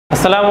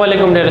Assalamu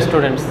alaikum dear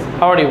students,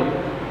 how are you?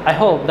 I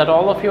hope that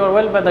all of you are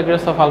well by the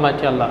grace of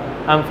Almighty Allah.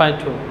 I am fine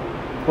too.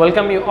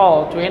 Welcome you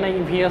all to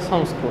NIVS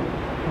Home School.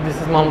 This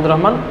is Mahmudur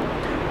Rahman,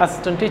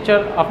 Assistant Teacher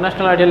of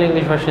National Ideal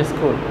English Version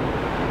School.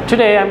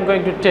 Today I am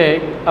going to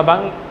take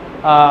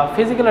a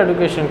physical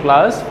education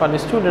class for the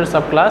students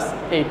of class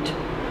 8.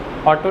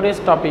 Our today's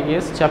topic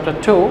is chapter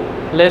 2,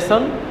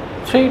 lesson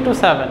 3 to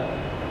 7.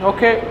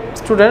 Okay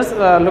students,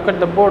 look at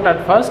the board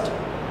at first.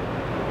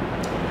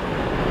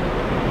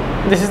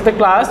 This is the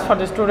class for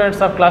the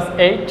students of class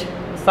 8,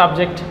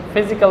 subject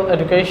physical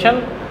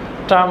education,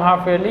 term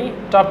half yearly,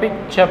 topic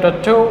chapter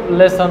 2,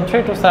 lesson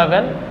 3 to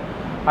 7.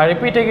 I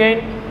repeat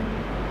again,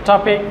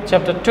 topic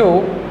chapter 2,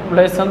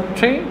 lesson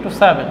 3 to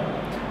 7.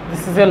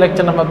 This is your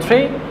lecture number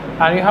 3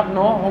 and you have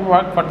no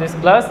homework for this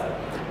class.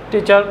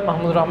 Teacher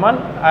Mahmudur Rahman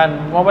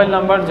and mobile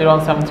number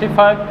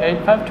 0735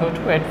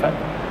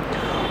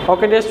 852285.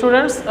 Okay dear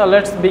students,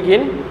 let's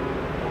begin.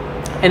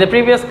 In the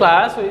previous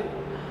class we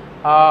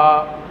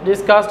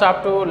discussed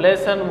up to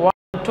lesson 1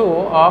 and 2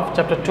 of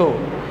chapter 2.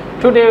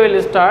 Today we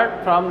will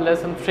start from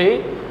lesson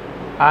 3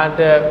 and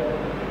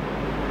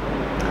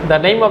the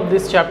name of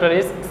this chapter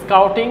is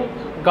Scouting,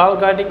 Girl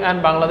Guiding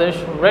and Bangladesh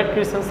Red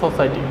Crescent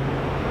Society.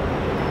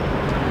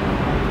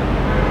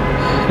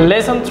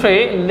 Lesson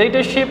 3,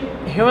 Leadership,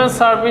 Human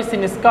Service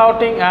in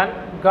Scouting and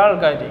Girl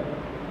Guiding.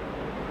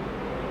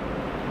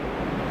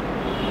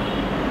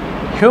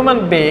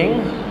 Human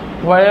beings,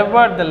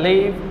 wherever they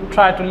live,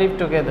 try to live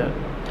together.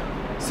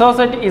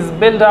 Society is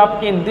built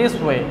up in this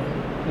way.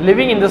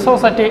 Living in the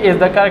society is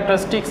the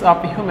characteristics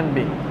of a human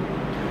being.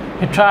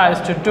 He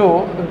tries to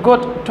do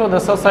good to the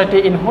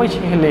society in which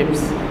he lives.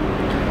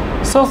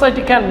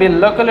 Society can be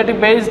locality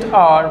based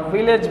or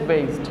village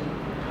based.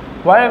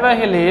 Wherever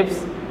he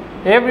lives,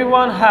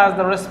 everyone has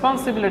the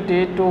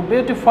responsibility to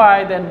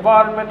beautify the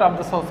environment of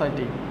the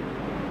society.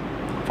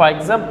 For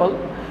example,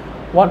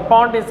 one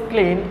pond is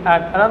clean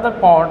and another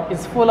pond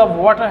is full of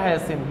water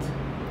hyacinth.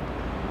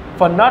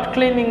 For not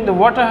cleaning the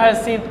water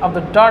hyacinth of the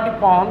dirty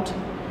pond,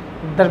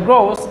 there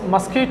grows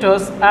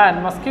mosquitoes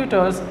and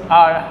mosquitoes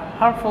are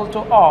harmful to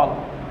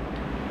all.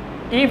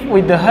 If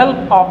with the help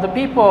of the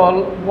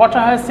people water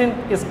hyacinth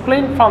is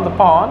cleaned from the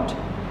pond,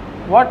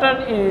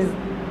 water is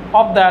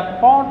of that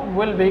pond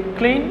will be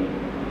clean,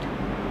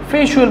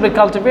 fish will be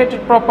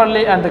cultivated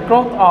properly and the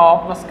growth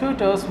of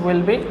mosquitoes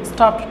will be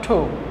stopped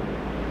too.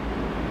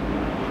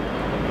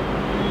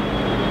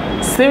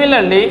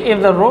 Similarly,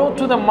 if the road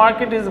to the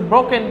market is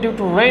broken due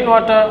to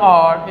rainwater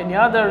or any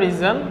other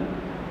reason,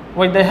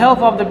 with the help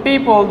of the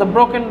people, the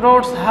broken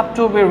roads have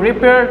to be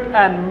repaired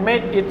and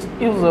made it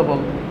usable.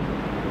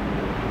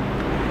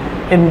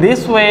 In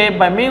this way,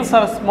 by means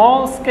of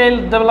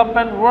small-scale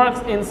development works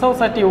in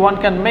society, one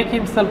can make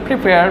himself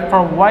prepared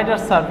for wider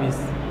service.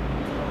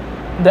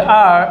 There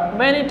are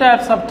many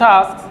types of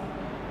tasks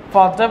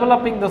for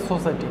developing the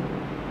society.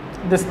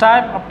 This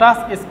type of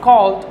task is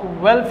called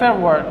welfare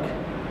work.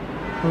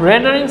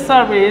 Rendering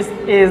service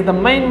is the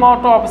main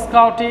motto of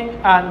Scouting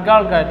and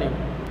Girl Guiding.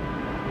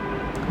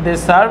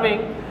 This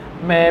serving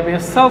may be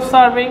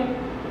self-serving,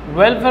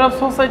 welfare of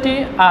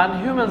society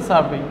and human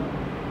serving.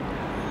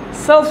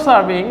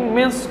 Self-serving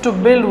means to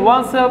build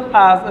oneself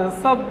as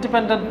a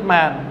self-dependent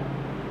man.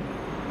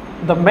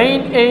 The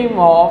main aim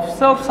of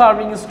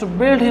self-serving is to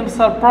build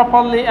himself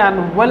properly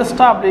and well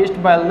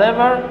established by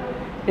labor,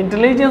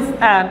 intelligence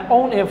and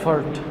own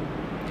effort.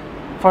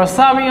 For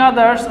serving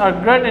others or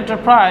great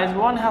enterprise,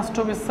 one has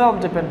to be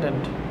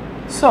self-dependent.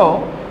 So,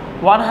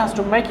 one has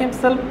to make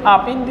himself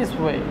up in this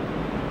way.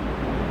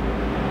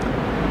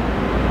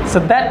 So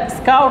that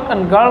Scout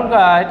and Girl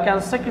Guide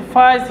can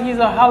sacrifice his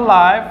or her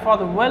life for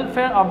the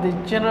welfare of the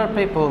general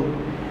people.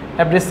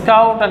 Every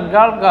Scout and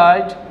Girl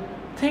Guide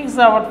thinks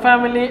about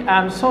family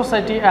and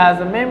society as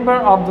a member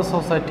of the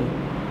society.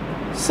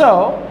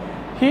 So,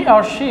 he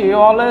or she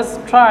always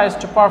tries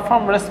to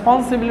perform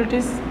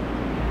responsibilities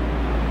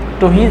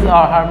to his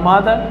or her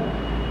mother,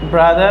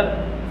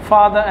 brother,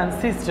 father and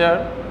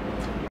sister.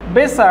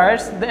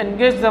 Besides, they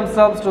engage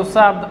themselves to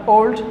serve the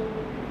old,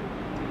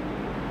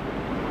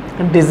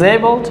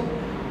 disabled,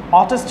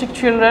 autistic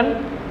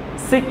children,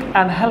 sick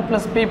and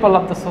helpless people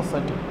of the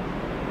society.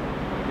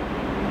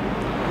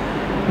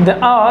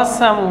 There are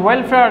some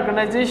welfare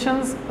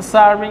organizations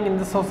serving in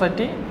the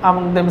society.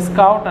 Among them,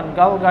 Scout and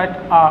Girl Guide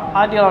are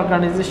ideal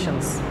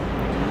organizations.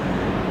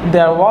 They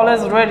are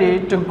always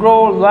ready to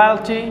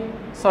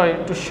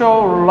to show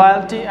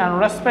loyalty and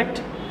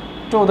respect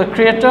to the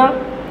Creator,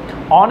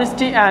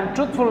 honesty and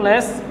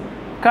truthfulness,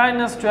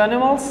 kindness to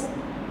animals,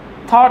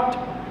 thought,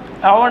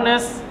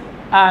 awareness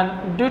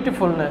and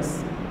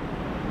dutifulness.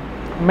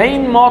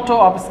 Main motto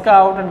of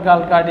Scout and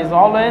Girl Guide is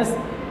always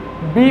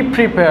be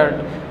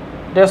prepared.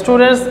 Dear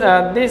students,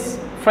 this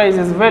phrase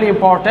is very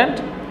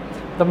important.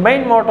 The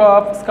main motto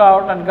of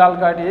Scout and Girl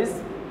Guide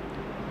is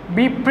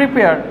be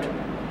prepared.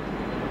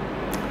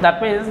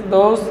 That means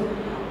those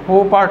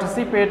who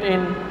participate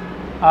in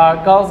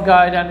Girls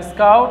Guide and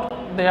Scout,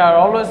 they are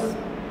always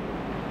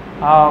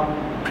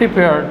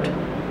prepared.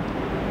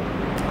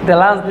 They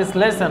learn this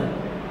lesson.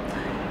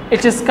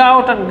 Each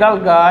Scout and Girl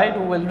Guide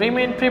will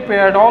remain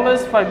prepared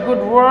always for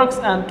good works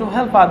and to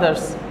help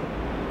others.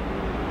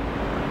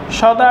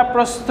 Shoda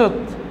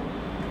Prastut,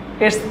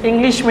 its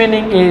English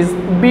meaning is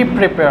be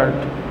prepared.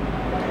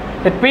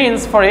 It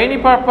means for any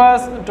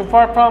purpose to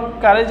perform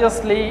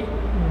courageously,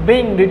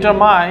 being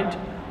determined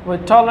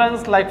with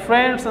tolerance like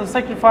friends and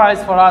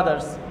sacrifice for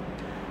others.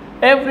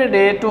 Every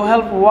day to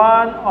help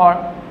one or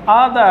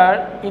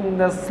other in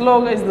the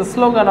slogan is the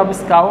slogan of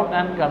Scout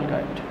and Girl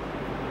Guide.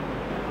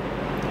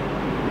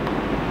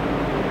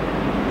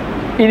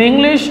 In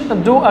English,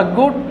 do a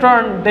good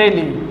turn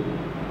daily.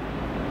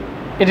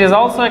 It is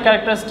also a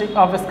characteristic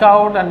of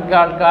Scout and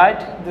Girl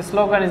Guide. The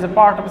slogan is a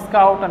part of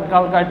Scout and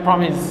Girl Guide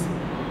promise.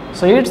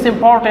 So its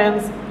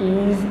importance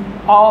is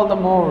all the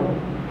more.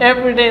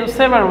 Every day in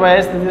several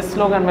ways this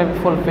slogan may be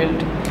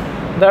fulfilled.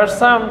 There are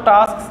some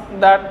tasks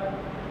that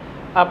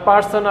a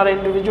person or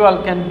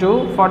individual can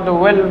do for the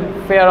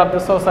welfare of the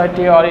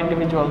society or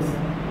individuals.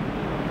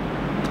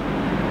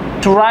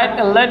 To write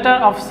a letter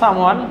of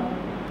someone,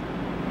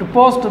 to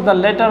post the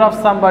letter of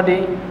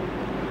somebody,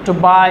 to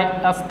buy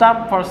a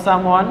stamp for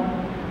someone,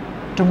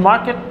 to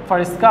market for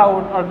a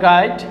scout or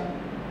guide,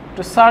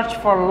 to search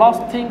for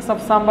lost things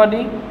of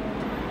somebody,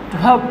 to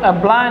help a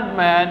blind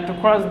man to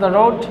cross the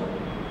road,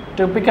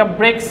 to pick up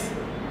bricks,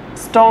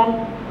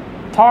 stone,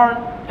 thorn,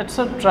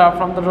 etc.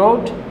 from the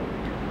road,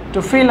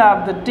 to fill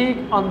up the dig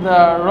on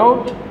the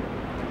road,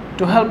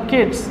 to help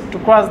kids to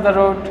cross the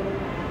road,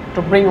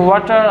 to bring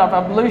water of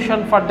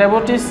ablution for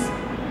devotees,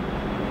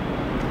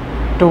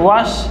 to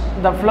wash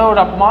the floor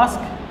of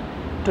mosque,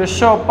 to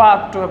show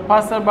path to a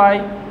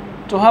passerby,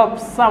 to help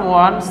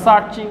someone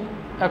searching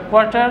a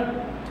quarter,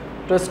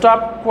 to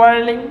stop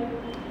quarreling,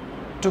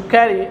 to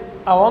carry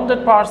a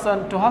wounded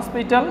person to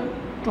hospital,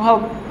 to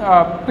help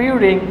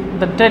burying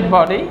the dead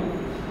body,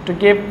 to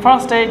give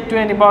first aid to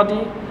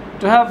anybody,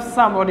 to help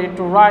somebody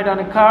to ride on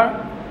a car,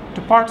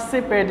 to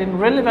participate in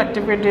relief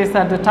activities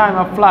at the time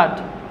of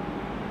flood,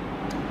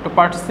 to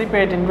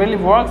participate in relief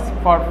works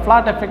for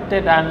flood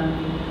affected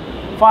and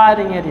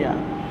firing area.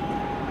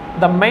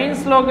 The main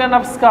slogan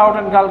of Scout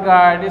and Girl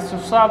Guide is to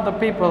serve the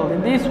people.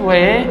 In this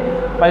way,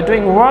 by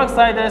doing works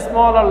either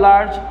small or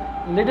large,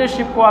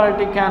 leadership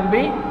quality can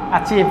be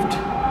achieved.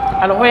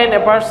 And when a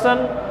person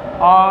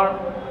or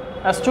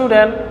a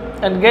student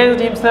engaged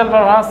himself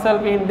or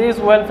herself in these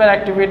welfare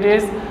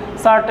activities,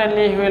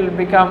 certainly he will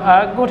become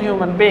a good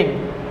human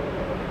being.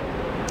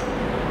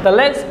 The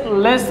next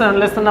lesson,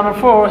 lesson number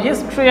 4,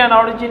 history and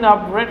origin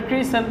of Red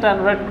Crescent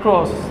and Red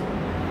Cross.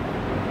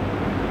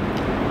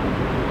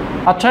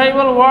 A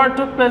terrible war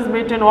took place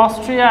between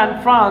Austria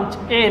and France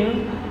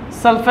in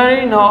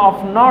Solferino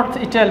of North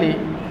Italy,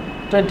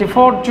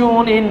 24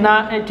 June in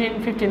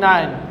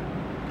 1859.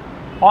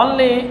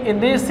 Only in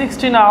these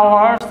 16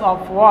 hours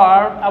of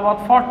war,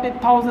 about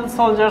 40,000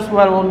 soldiers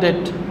were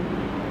wounded.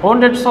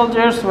 Wounded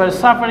soldiers were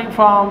suffering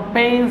from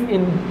pains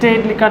in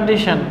deadly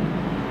condition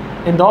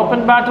in the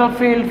open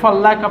battlefield for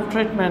lack of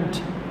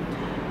treatment.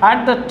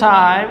 At the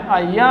time,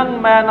 a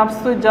young man of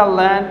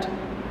Switzerland,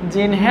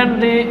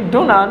 Jean-Henri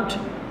Dunant,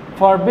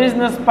 for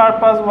business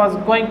purpose was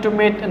going to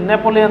meet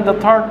Napoleon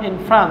III in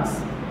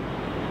France.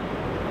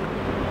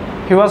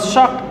 He was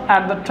shocked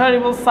at the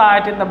terrible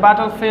sight in the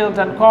battlefield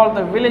and called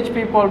the village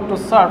people to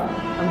serve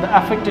the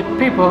affected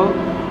people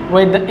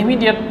with the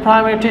immediate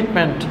primary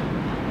treatment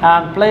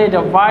and played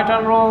a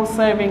vital role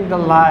saving their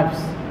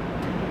lives.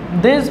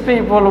 These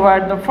people were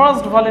the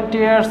first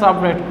volunteers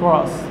of Red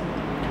Cross.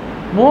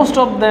 Most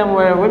of them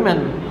were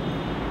women.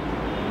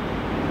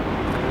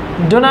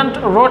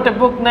 Dunant wrote a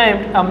book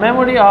named A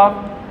Memory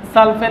of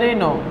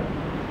Solferino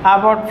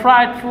about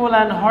frightful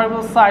and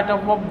horrible sight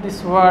of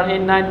this war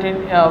in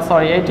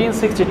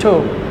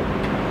 1862.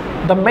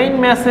 The main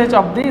message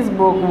of this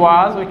book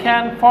was we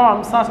can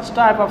form such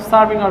type of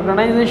serving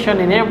organization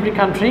in every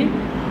country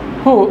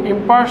who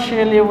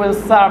impartially will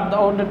serve the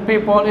wounded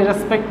people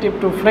irrespective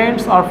to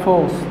friends or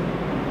foes.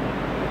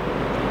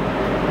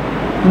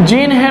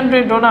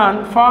 Jean-Henri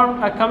Dunant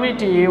formed a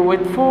committee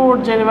with 4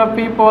 Geneva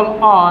people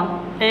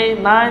on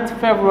 9th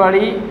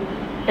February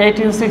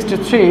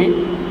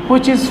 1863,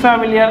 which is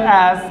familiar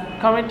as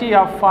Committee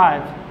of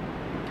 5.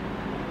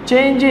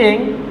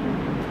 Changing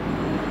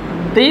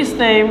this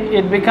name,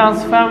 it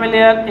becomes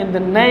familiar in the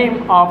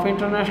name of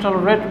International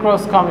Red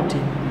Cross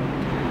Committee.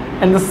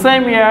 In the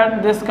same year,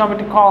 this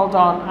committee called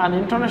on an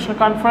international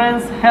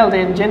conference held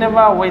in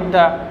Geneva with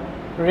the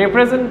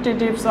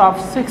representatives of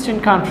 16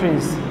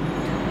 countries.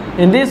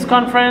 In this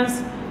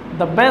conference,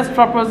 the best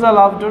proposal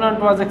of Dunant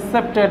was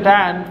accepted,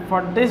 and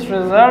for these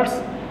results,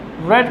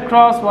 Red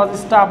Cross was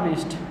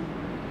established.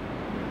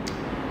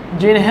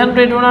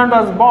 Jean-Henri Dunant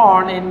was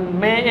born in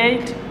May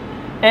 8,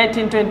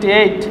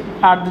 1828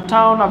 at the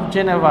town of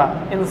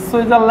Geneva in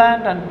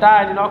Switzerland and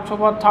died in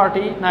October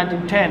 30,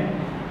 1910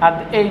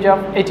 at the age of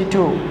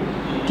 82.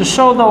 To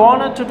show the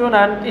honor to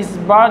Dunant, his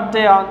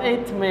birthday on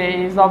 8th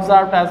May is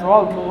observed as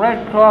well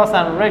Red Cross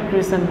and Red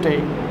Crescent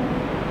Day.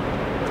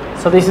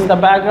 So this is the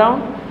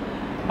background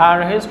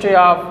and history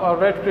of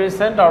Red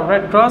Crescent or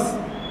Red Cross.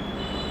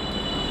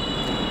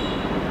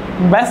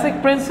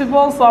 Basic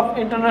principles of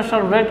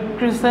International Red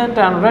Crescent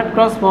and Red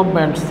Cross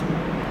movements.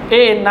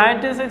 In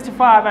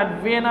 1965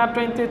 at Vienna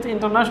 20th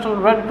International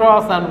Red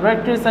Cross and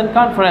Red Crescent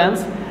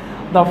Conference,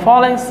 the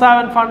following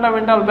 7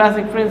 fundamental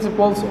basic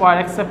principles were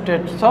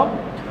accepted. So,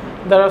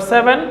 there are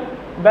 7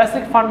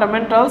 basic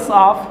fundamentals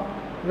of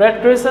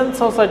Red Crescent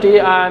Society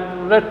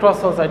and Red Cross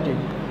Society.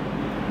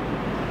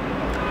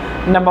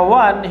 Number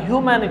 1,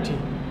 humanity,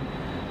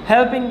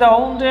 helping the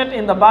wounded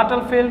in the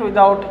battlefield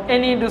without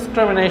any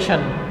discrimination.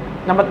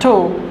 Number 2,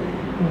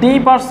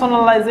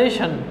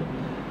 depersonalization.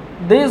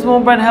 This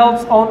movement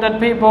helps wounded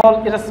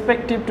people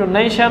irrespective to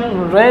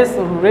nation, race,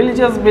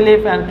 religious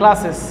belief and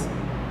classes.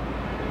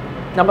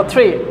 Number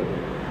 3,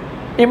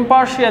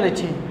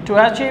 impartiality. To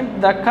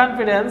achieve the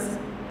confidence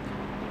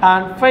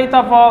and faith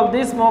of all,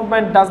 this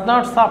movement does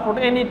not support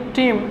any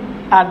team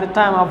at the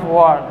time of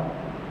war.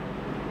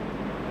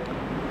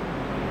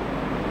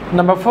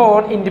 Number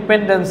 4,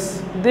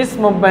 independence. This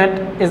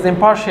movement is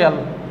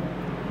impartial.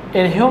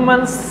 In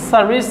human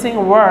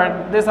servicing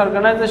work, this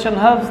organization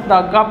helps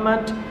the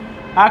government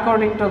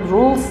according to the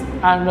rules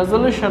and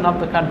resolution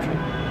of the country.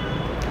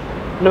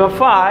 Number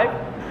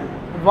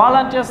 5,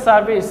 volunteer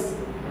service.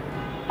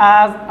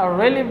 As a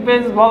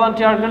relief-based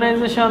volunteer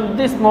organization,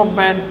 this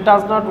movement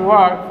does not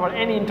work for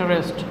any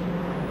interest.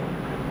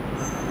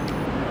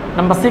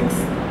 Number 6,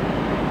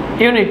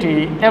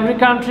 unity. Every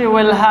country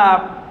will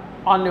have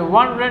only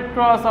one Red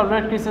Cross or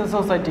Red Crescent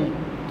Society.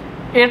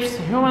 Its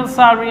human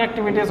serving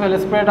activities will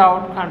spread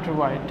out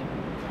countrywide.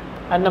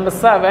 And number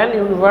 7,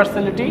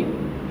 universality.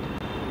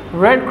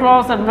 Red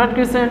Cross and Red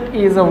Crescent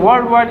is a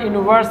worldwide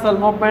universal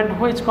movement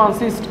which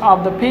consists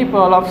of the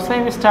people of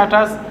same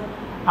status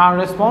and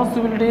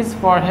responsibilities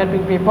for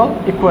helping people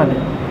equally.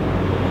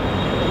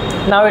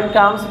 Now it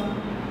comes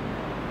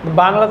the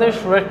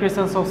Bangladesh Red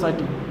Crescent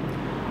Society.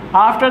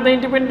 After the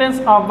independence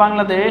of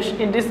Bangladesh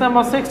in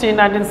December 16,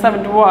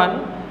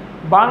 1971,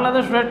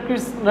 Bangladesh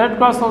Red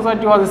Cross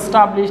Society was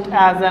established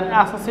as an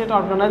associate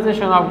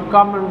organization of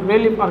government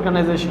relief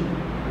organization.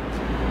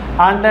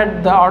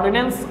 Under the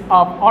ordinance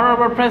of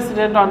Honorable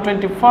President on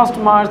 21st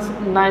March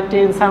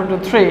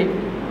 1973,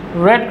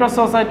 Red Cross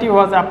Society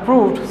was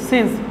approved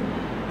since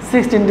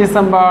 16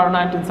 December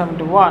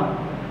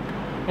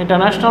 1971.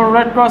 International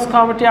Red Cross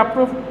Committee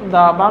approved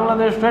the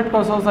Bangladesh Red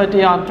Cross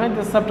Society on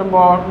 20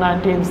 September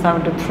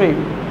 1973.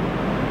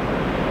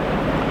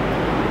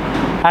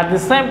 At the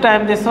same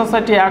time, the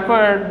society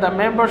acquired the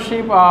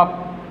membership of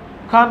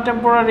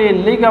Contemporary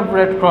League of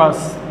Red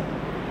Cross.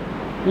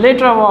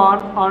 Later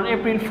on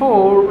April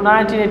 4,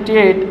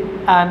 1988,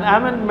 an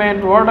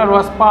amendment order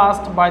was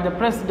passed by the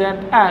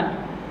President and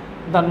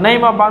the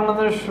name of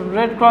Bangladesh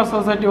Red Cross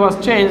Society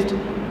was changed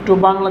to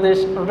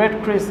Bangladesh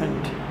Red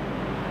Crescent.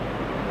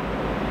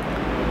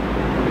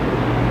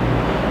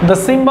 The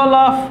symbol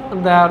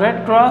of the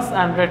Red Cross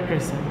and Red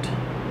Crescent.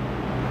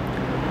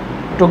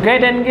 To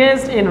get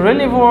engaged in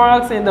relief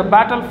works in the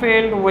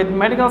battlefield with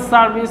medical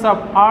service of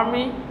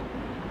army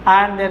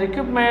and their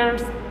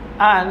equipments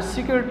and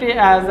security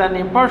as an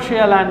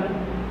impartial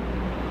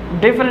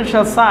and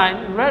differential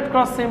sign, Red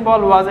Cross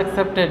symbol was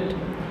accepted.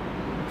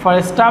 For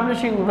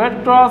establishing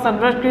Red Cross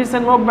and Red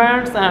Crescent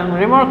movements and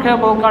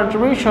remarkable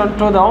contribution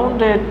to the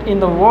wounded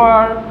in the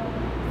war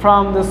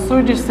from the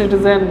Swedish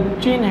citizen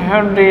Jean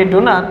Henry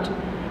Dunant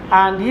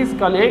and his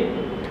colleague,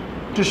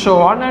 to show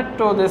honor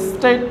to the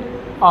state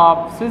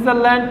of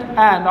Switzerland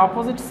and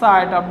opposite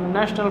side of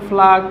national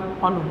flag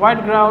on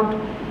white ground,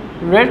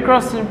 Red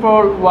Cross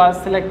symbol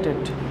was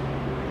selected.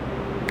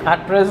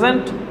 At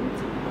present,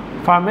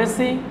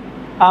 pharmacy,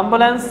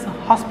 ambulance,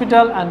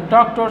 hospital and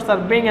doctors are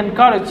being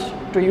encouraged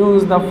to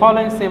use the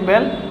following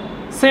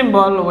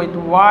symbol with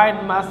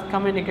wide mass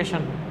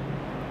communication.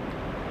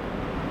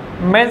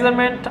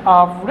 Measurement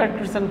of Red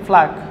Crescent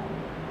flag.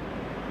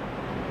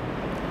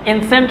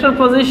 In central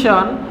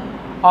position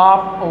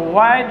of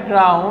white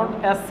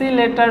ground, a C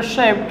letter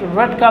shaped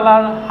red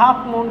color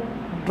half moon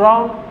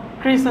drawn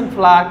crescent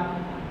flag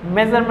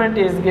measurement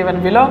is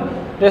given below.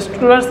 The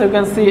students, you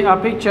can see a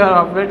picture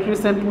of Red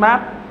Crescent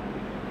map.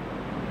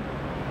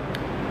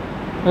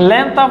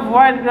 Length of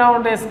white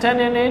ground is 10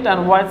 unit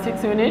and wide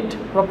 6 unit.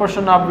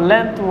 Proportion of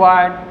length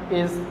wide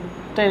is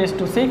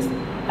 10:6,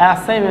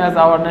 as same as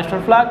our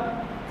national flag.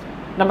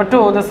 Number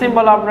 2, the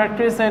symbol of Red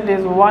Crescent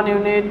is 1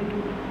 unit,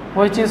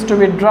 which is to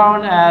be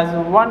drawn as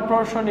 1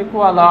 portion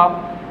equal of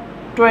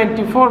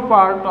 24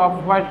 part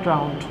of white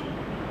ground.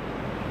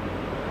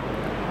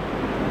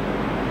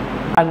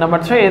 And number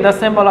 3, the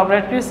symbol of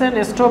Red Crescent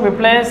is to be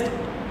placed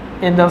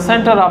in the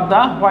center of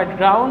the white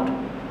ground.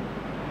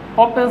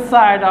 Open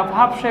side of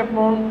half-shaped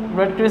moon,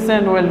 Red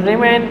Crescent will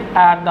remain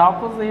at the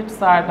opposite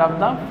side of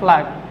the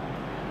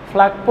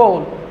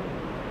flagpole.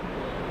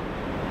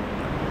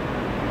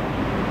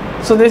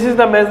 So this is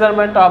the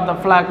measurement of the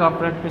flag of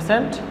Red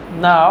Crescent.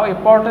 Now,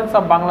 importance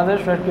of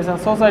Bangladesh Red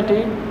Crescent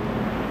Society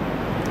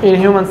in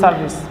human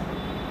service.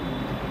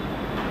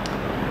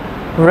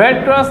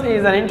 Red Cross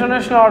is an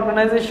international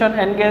organization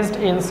engaged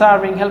in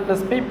serving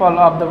helpless people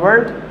of the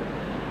world.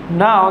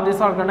 Now,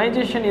 this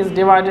organization is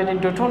divided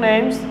into 2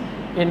 names: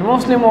 In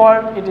Muslim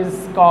world it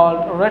is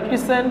called Red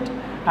Crescent,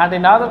 and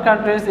in other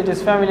countries it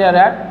is familiar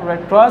as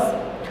Red Cross.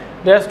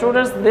 Dear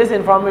students, this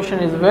information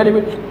is very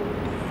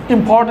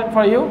important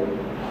for you.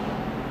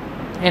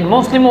 In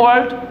Muslim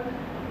world,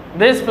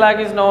 this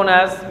flag is known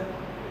as,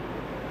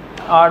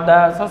 or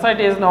the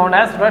society is known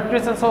as Red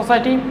Crescent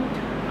Society,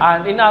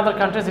 and in other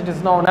countries it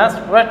is known as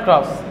Red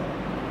Cross.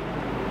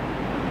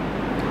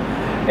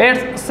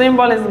 Its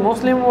symbol is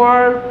Muslim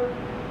world.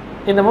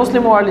 In the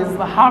Muslim world is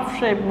the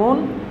half-shaped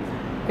moon.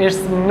 Its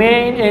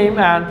main aim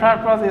and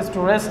purpose is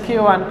to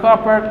rescue and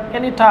cooperate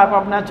any type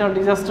of natural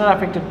disaster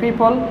affected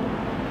people,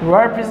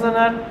 war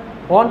prisoner,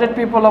 wounded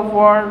people of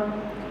war,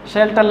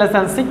 shelterless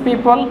and sick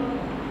people.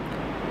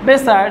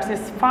 Besides,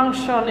 its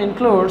function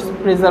includes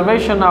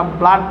preservation of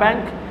blood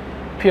bank,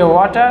 pure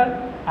water,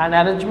 and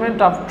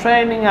arrangement of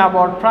training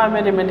about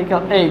primary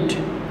medical aid.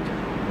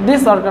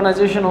 This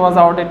organization was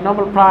awarded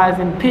Nobel Prize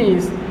in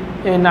Peace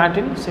in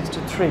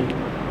 1963.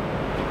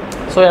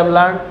 So we have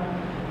learned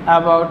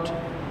about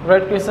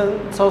Red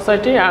Crescent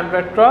Society and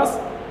Red Cross.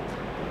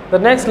 The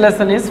next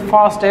lesson is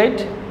first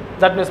aid,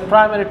 that means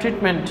primary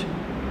treatment.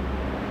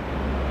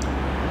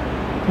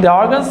 The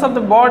organs of the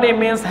body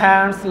means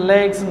hands,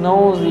 legs,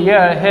 nose,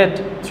 ear,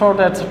 head, throat,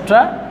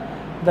 etc.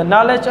 The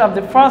knowledge of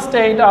the first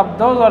aid of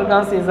those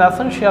organs is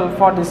essential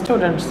for the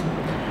students.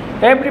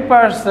 Every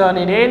person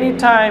in any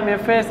time may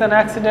face an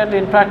accident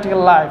in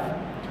practical life.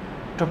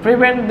 To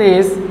prevent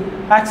this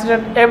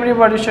accident,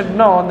 everybody should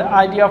know the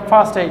idea of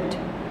first aid.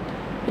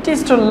 It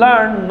is to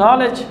learn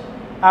knowledge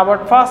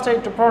about first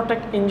aid to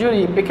protect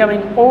injury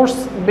becoming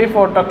worse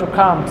before doctor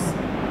comes.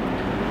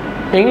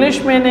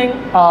 English meaning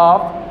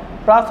of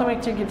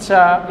Prathamik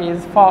Chikitsa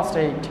is first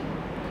aid.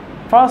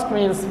 First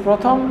means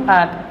Pratham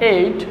and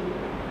aid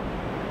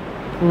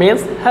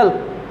means help.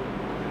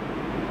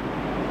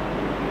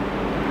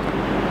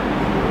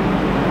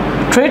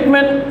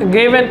 Treatment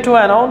given to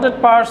an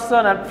wounded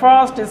person at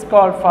first is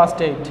called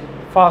first aid.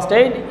 First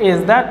aid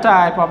is that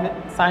type of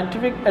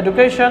scientific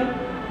education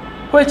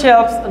which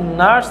helps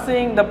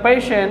nursing the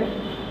patient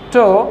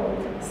to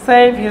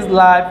save his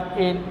life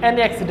in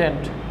any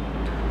accident.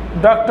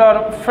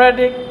 Dr.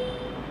 Frederick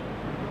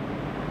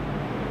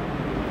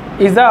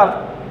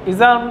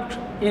Isarmt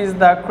is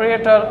the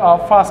creator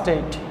of first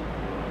aid.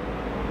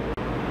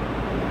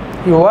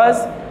 He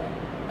was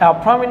a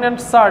prominent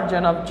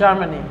surgeon of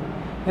Germany.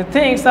 He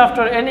thinks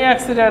after any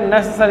accident,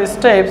 necessary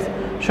steps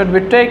should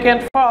be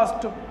taken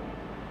first to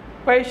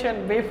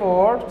patient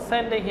before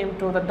sending him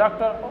to the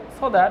doctor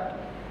so that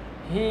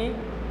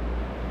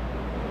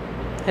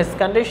his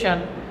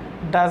condition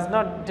does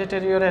not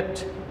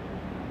deteriorate.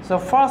 So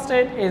first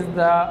aid is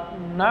the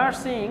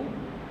nursing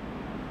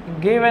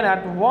given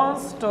at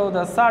once to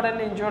the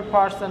suddenly injured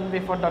person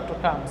before doctor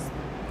comes.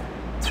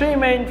 Three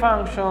main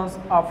functions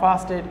of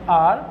first aid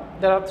are,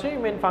 there are three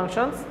main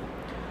functions.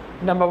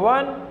 Number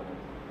one,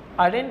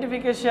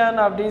 identification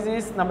of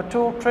disease. Number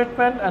two,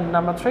 treatment, and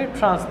number three,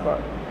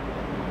 transfer.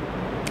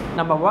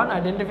 Number one,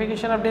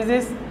 identification of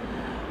disease,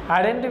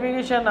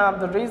 identification of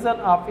the reason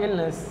of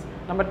illness.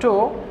 Number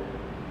two,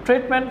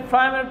 treatment,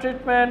 primary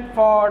treatment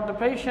for the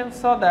patient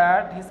so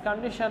that his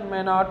condition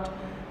may not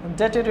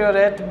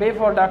deteriorate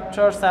before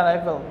doctor's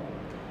arrival.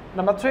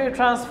 Number three,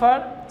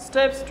 transfer,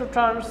 steps to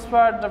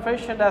transfer the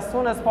patient as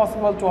soon as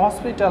possible to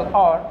hospital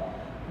or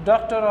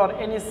doctor or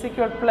any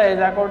secure place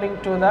according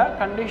to the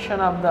condition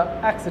of the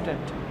accident.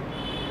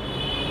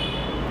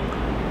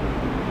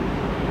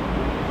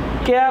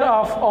 Care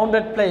of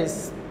wounded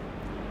place.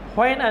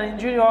 When an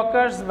injury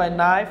occurs by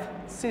knife,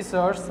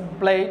 scissors,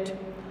 blade,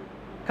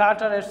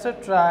 cutter,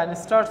 etc. and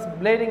starts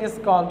bleeding is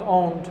called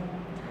wound.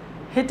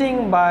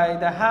 Hitting by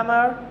the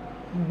hammer,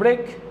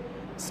 brick,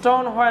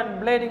 stone when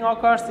bleeding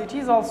occurs, it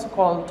is also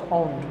called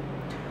wound.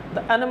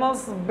 The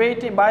animal's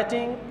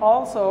biting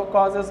also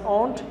causes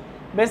wound.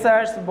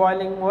 Besides,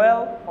 boiling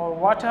well or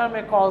water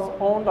may cause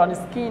wound on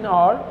skin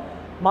or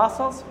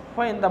muscles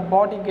when the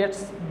body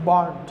gets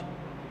burned.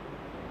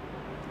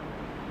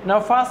 Now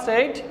first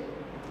aid.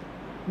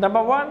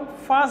 Number one,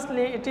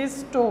 firstly it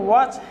is to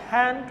wash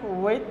hand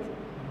with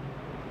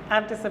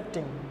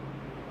antiseptic.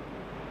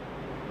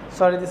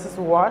 Sorry, this is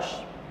wash.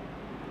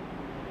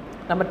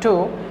 Number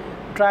two,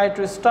 try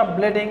to stop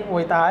bleeding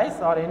with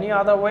ice or any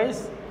other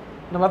ways.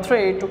 Number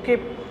three, to keep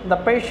the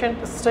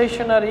patient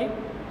stationary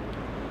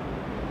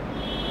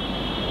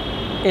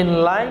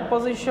in lying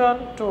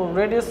position to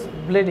reduce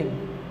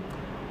bleeding.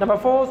 Number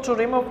four, to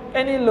remove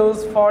any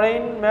loose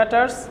foreign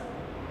matters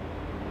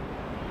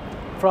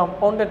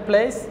from wounded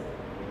place.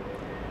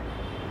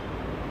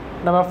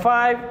 Number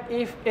five,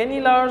 if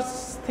any large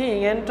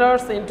thing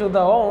enters into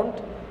the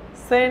wound,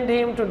 send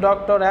him to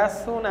doctor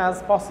as soon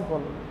as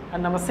possible.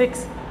 And number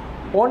six,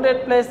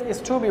 wounded place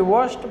is to be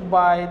washed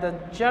by the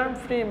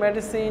germ-free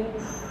medicine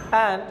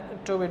and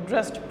to be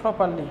dressed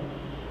properly.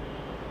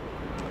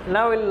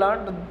 Now we will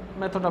learn the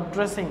method of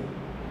dressing.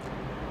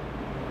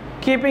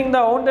 Keeping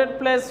the wounded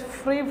place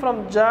free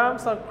from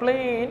germs or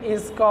clean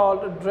is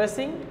called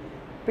dressing.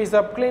 Piece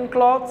of clean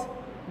cloth,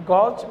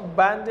 gauze,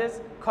 bandage,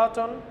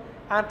 cotton,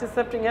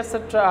 antiseptic,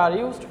 etc. are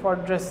used for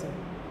dressing.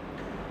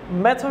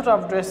 Method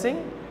of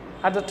dressing.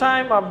 At the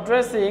time of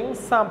dressing,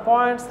 some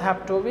points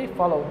have to be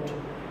followed.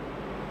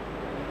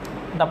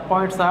 The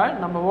points are: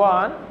 number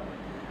 1,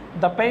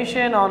 the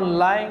patient on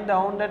lying the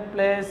wounded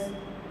place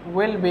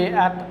will be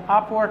at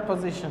upward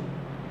position.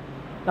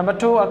 Number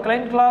 2, a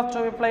clean cloth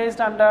to be placed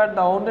under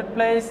the wounded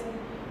place.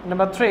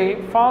 Number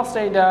 3, first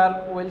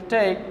aider will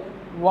take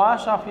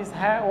wash of his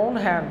own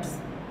hands.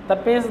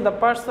 That means the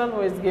person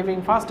who is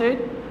giving first aid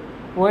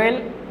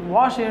will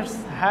wash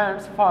his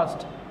hands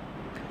first.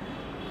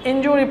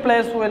 Injury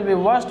place will be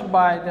washed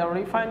by the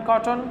refined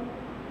cotton.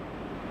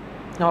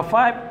 Number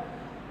 5,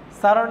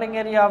 surrounding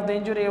area of the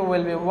injury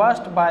will be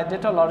washed by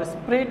Dettol or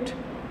spirit.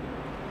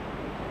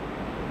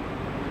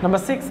 Number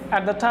 6,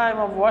 at the time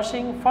of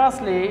washing,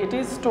 firstly it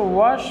is to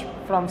wash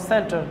from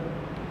center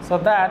so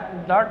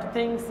that dirty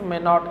things may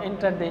not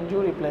enter the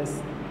injury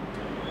place.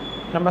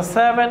 Number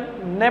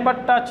 7, never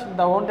touch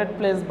the wounded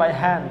place by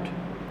hand.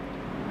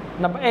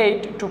 Number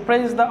 8, to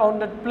press the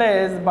wounded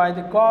place by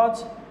the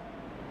gauze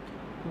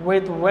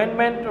with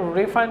ointment,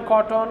 refined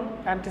cotton,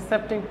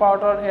 antiseptic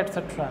powder,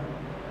 etc.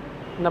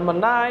 Number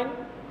 9,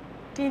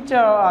 tincture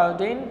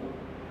iodine,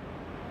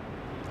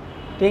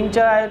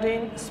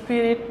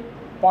 spirit,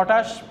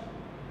 potash,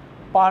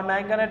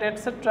 permanganate,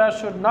 etc.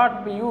 should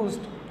not be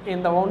used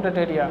in the wounded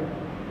area.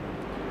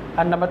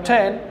 And number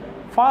 10,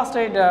 first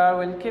aider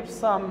will keep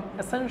some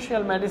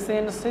essential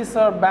medicine,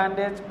 scissor,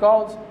 bandage,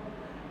 gauze,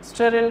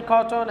 sterile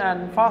cotton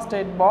and first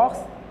aid box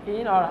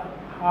in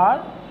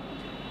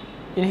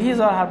his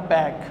or her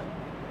bag.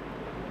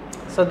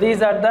 So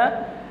these are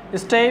the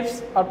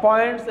steps or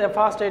points a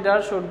first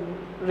aider should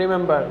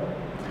remember.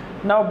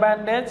 Now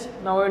bandage.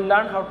 Now we will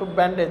learn how to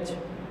bandage.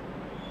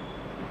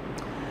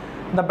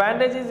 The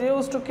bandage is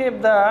used to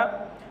keep the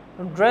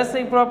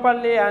dressing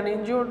properly and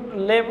injured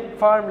limb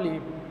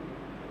firmly.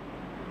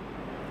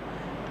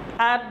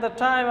 At the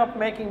time of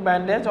making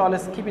bandage,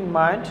 always keep in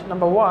mind: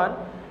 number 1,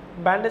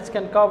 bandage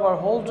can cover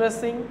whole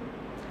dressing.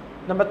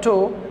 Number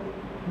 2,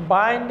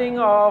 binding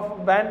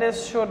of bandage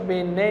should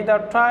be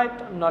neither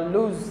tight nor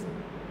loose.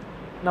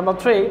 Number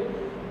 3,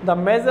 the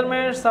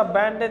measurements of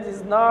bandage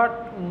is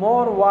not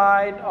more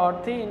wide or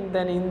thin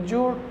than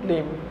injured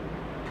limb.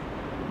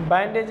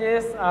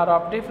 Bandages are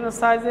of different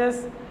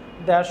sizes.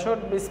 There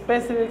should be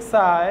specific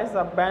size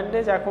of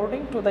bandage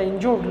according to the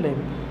injured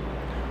limb.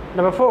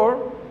 Number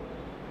 4,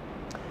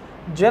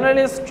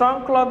 generally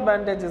strong cloth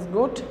bandage is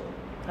good.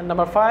 And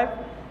number 5,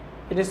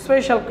 in a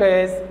special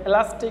case,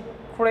 elastic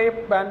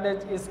crepe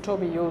bandage is to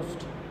be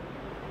used.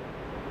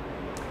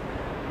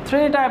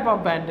 3 types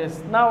of bandage.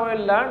 Now we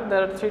will learn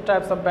there are 3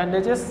 types of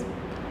bandages.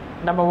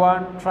 Number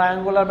 1,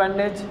 triangular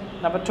bandage.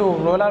 Number 2,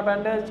 roller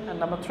bandage. And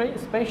number 3,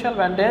 special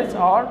bandage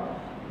or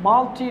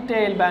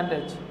multi-tail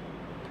bandage.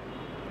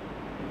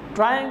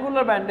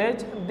 Triangular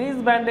bandage. This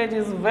bandage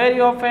is very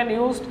often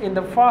used in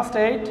the first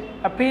aid.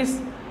 A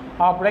piece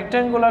of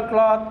rectangular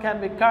cloth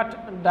can be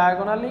cut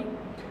diagonally.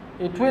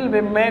 It will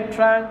be made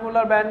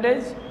triangular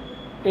bandage.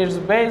 Its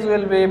base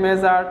will be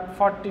measured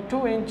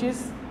 42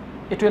 inches.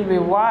 It will be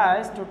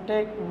wise to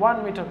take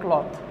 1 meter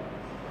cloth.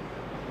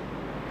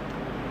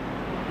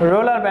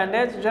 Roller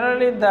bandage.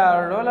 Generally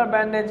the roller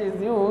bandage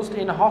is used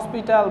in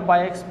hospital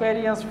by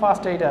experienced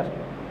first aider.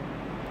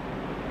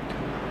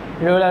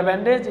 Roller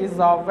bandage is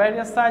of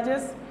various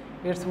sizes.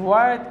 Its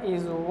width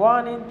is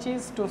 1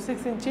 inches to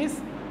 6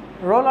 inches.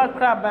 Roller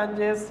crab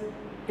bandage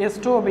is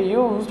to be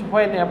used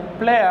when a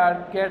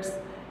player gets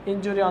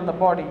injury on the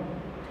body.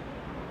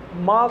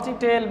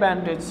 Multi-tail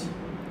bandage.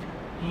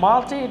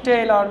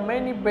 Multi-tail or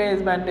many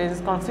base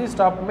bandages consist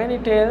of many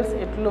tails.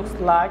 It looks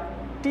like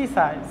T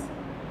size.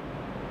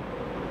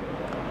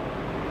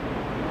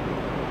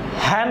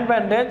 Hand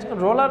bandage.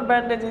 Roller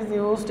bandage is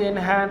used in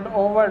hand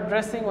over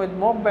dressing with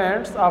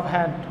movements of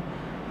hand.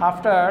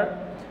 After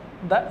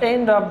the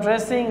end of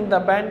dressing, the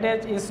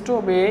bandage is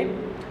to be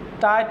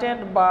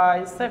tightened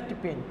by safety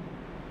pin.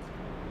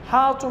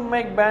 How to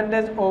make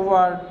bandage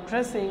over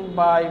dressing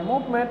by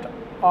movement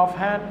of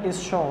hand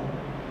is shown.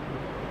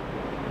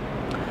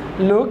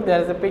 Look,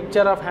 there is a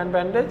picture of hand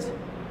bandage.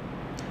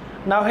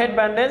 Now head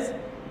bandage.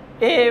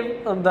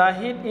 If the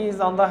head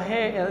is on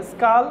the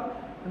skull,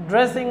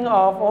 dressing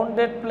of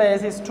wounded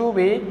place is to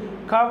be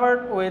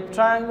covered with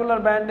triangular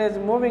bandage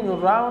moving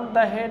around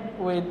the head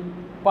with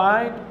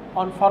point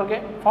on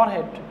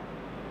forehead.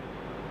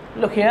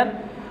 Look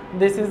here,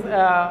 this is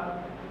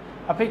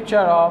a picture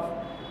of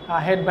a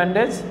head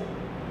bandage.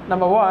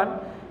 Number 1,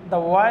 the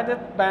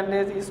widest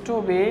bandage is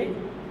to be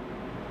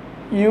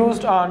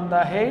used on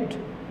the head.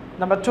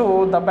 Number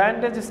 2, the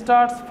bandage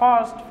starts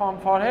first from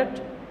forehead.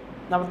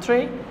 Number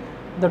 3,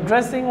 the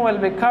dressing will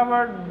be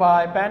covered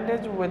by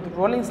bandage with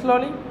rolling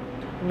slowly.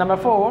 Number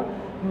 4,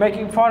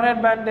 making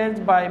forehead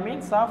bandage by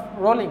means of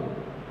rolling.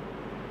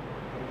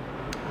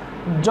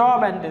 Jaw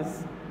bandage.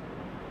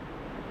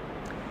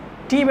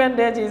 T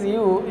bandage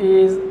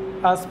is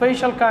a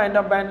special kind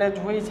of bandage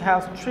which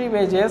has 3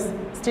 wedges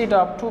instead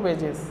of 2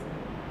 wedges.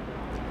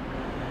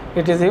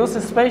 It is used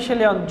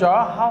especially on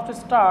jaw. How to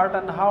start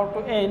and how to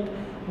end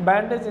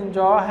bandage in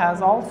jaw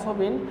has also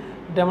been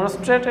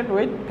demonstrated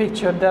with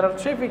picture. There are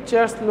 3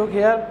 pictures. Look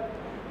here.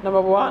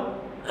 number 1,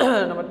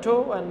 number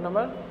 2 and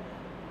number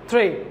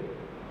 3.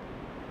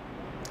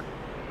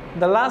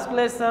 The last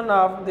lesson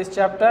of this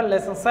chapter,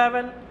 lesson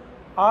 7,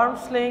 arm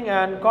sling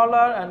and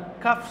collar and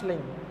cuff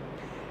sling.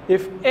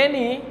 If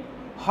any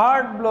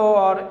hard blow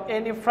or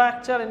any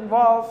fracture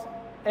involves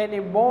any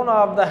bone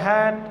of the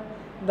hand,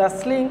 the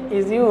sling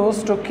is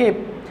used to keep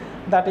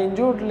that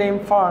injured limb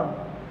firm.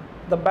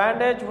 The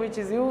bandage which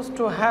is used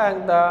to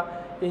hang the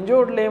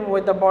injured limb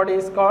with the body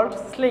is called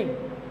sling.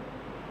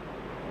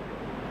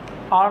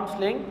 Arm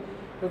sling,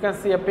 you can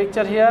see a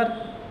picture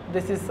here.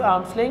 This is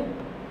arm sling.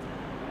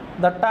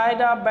 The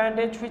tied up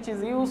bandage which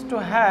is used to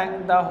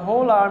hang the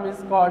whole arm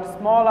is called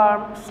small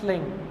arm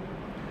sling.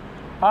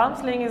 Arm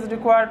sling is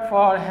required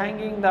for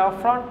hanging the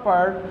front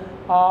part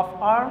of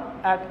arm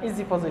at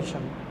easy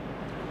position.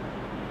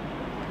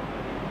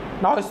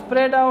 Now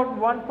spread out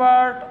one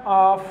part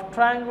of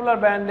triangular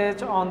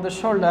bandage on the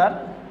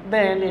shoulder,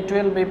 then it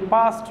will be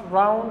passed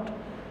round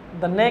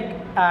the neck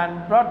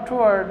and brought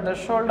toward the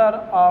shoulder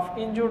of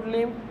injured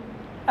limb,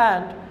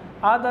 and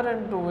other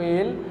end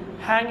will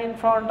hang in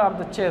front of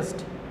the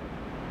chest.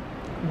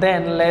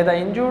 Then lay the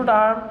injured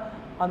arm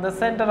on the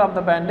center of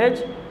the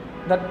bandage.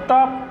 The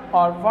top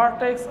or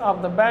vertex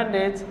of the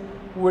bandage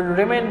will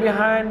remain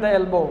behind the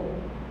elbow.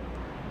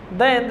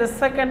 Then the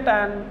second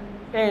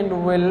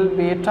end will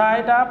be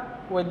tied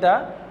up with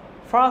the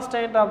first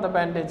end of the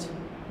bandage.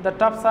 The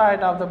top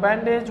side of the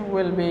bandage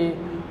will be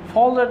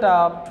folded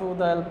up to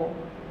the elbow.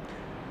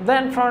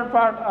 Then front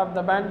part of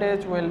the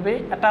bandage will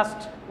be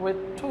attached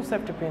with 2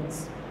 safety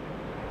pins.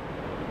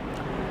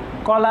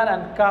 Collar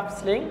and cuff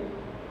sling.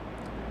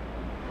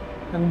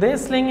 And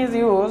this sling is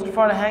used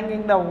for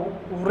hanging the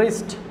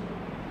wrist.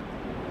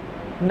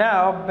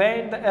 Now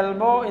bend the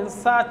elbow in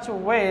such a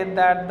way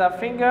that the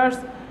fingers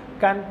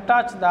can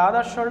touch the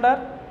other shoulder.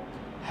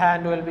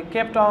 Hand will be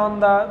kept on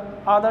the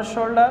other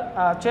shoulder,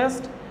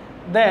 chest.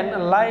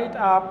 Then light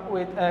up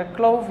with a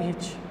clove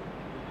hitch.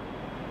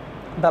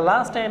 The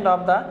last end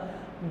of the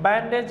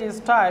bandage is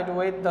tied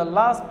with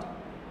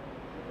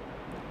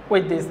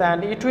this,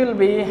 and it will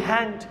be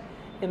hanged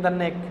in the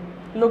neck.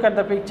 Look at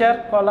the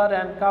picture. Collar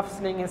and cuff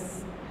sling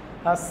is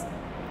as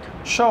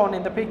shown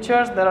in the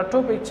pictures. There are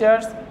 2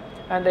 pictures,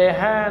 and a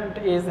hand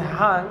is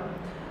hung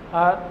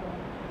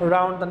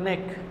around the neck.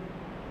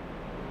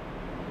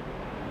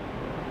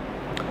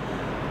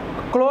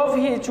 Clove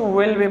hitch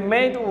will be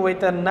made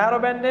with a narrow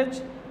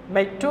bandage.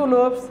 Make 2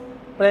 loops.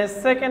 Place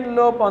second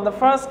loop on the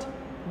first,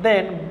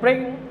 then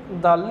bring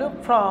the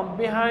loop from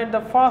behind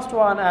the first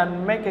one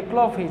and make a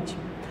clove hitch.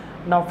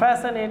 Now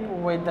fasten it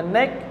with the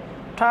neck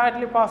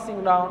tightly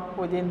passing down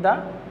within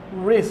the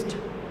wrist.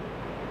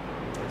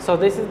 So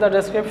this is the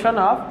description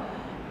of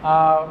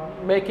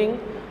making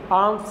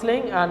arm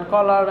sling and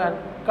collar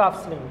and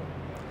cuff sling.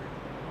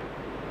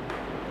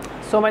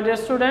 So my dear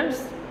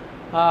students,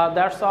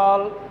 that's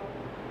all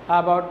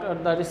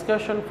about the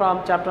discussion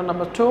from chapter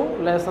number 2,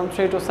 lesson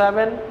 3 to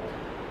 7.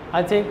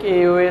 I think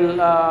you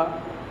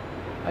will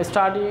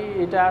study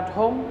it at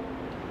home.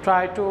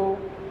 Try to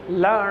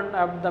learn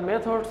the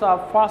methods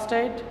of first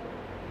aid.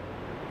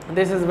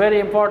 This is very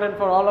important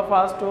for all of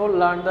us to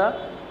learn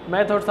the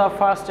methods of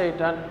first aid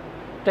and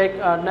take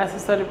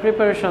necessary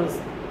preparations.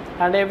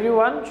 And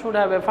everyone should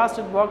have a first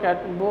aid box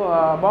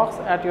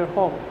at your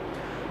home.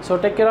 So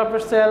take care of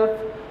yourself.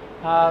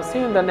 See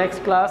you in the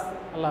next class.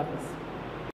 Allah Hafiz.